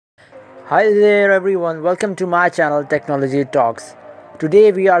Hi there everyone, welcome to my channel Technology Talks.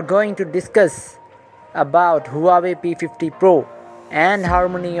 Today we are going to discuss about Huawei P50 Pro and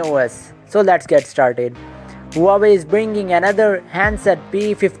Harmony OS. So let's get started. Huawei is bringing another handset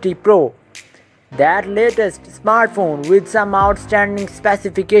P50 Pro, that latest smartphone with some outstanding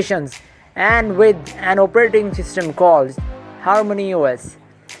specifications and with an operating system called Harmony OS.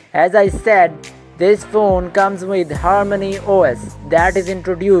 As I said, this phone comes with Harmony OS that is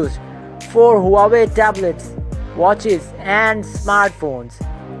introduced for Huawei tablets, watches and smartphones.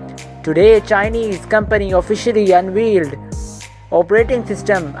 Today, Chinese company officially unveiled operating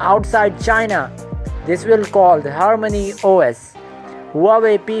system outside China. This will called Harmony OS.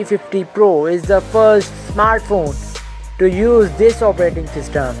 Huawei P50 Pro is the first smartphone to use this operating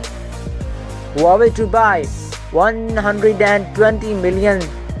system. Huawei to buy 120 million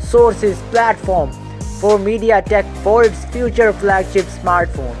sources platform for MediaTek for its future flagship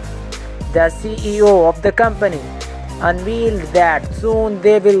smartphone. The CEO of the company unveiled that soon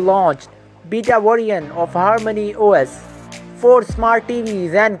they will launch beta version of Harmony OS for smart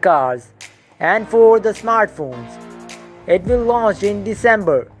TVs and cars and for the smartphones. It will launch in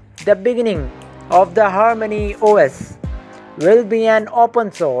December. The beginning of the Harmony OS will be an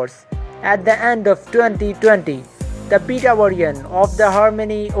open source at the end of 2020. The beta version of the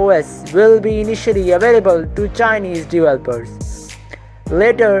Harmony OS will be initially available to Chinese developers.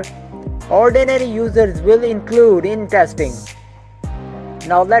 Later, ordinary users will include in testing.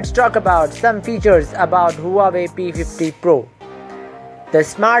 Now let's talk about some features about Huawei P50 Pro. The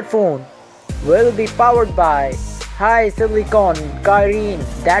smartphone will be powered by high silicon Kirin,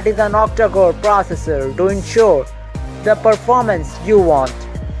 that is an octa-core processor to ensure the performance you want.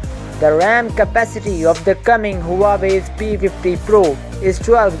 The RAM capacity of the coming Huawei's P50 Pro is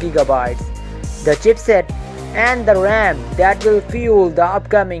 12 GB. The chipset and the RAM that will fuel the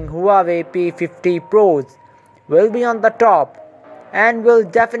upcoming Huawei P50 Pros will be on the top and will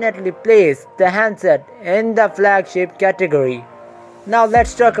definitely place the handset in the flagship category. Now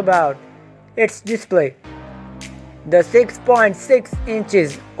let's talk about its display. The 6.6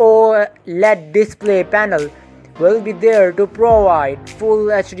 inches OLED display panel will be there to provide Full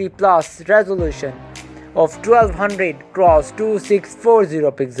HD Plus resolution of 1200 x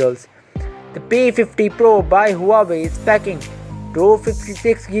 2640 pixels. The P50 Pro by Huawei is packing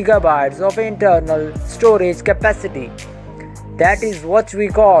 256 GB of internal storage capacity. That is what we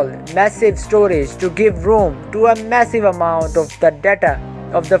call massive storage, to give room to a massive amount of the data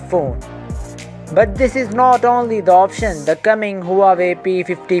of the phone. But this is not only the option the coming Huawei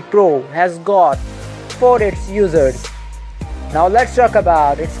P50 Pro has got for its users. Now let's talk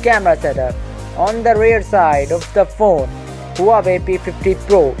about its camera setup. On the rear side of the phone, Huawei P50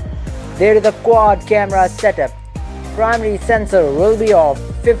 Pro, there is a quad camera setup. Primary sensor will be of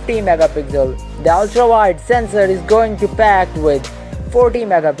 50 megapixel. The ultra-wide sensor is going to packed with 40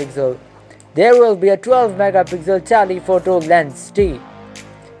 megapixel. There will be a 12 megapixel telephoto lens T.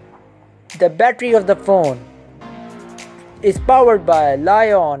 The battery of the phone is powered by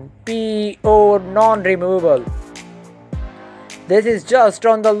Li-ion PO non-removable. This is just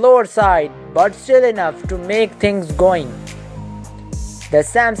on the lower side but still enough to make things going. The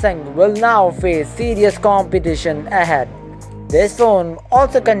Samsung will now face serious competition ahead. This phone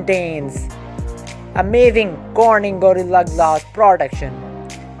also contains amazing Corning Gorilla Glass protection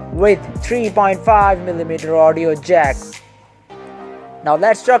with 3.5mm audio jack. Now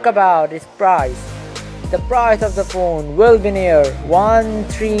let's talk about its price. The price of the phone will be near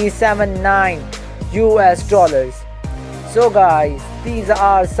 $1379 US. So guys, these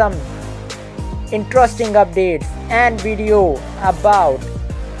are some interesting updates and video about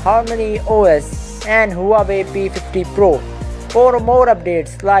Harmony OS and Huawei P50 Pro. For more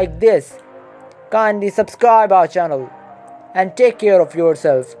updates like this, kindly subscribe our channel and take care of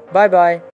yourself. Bye bye.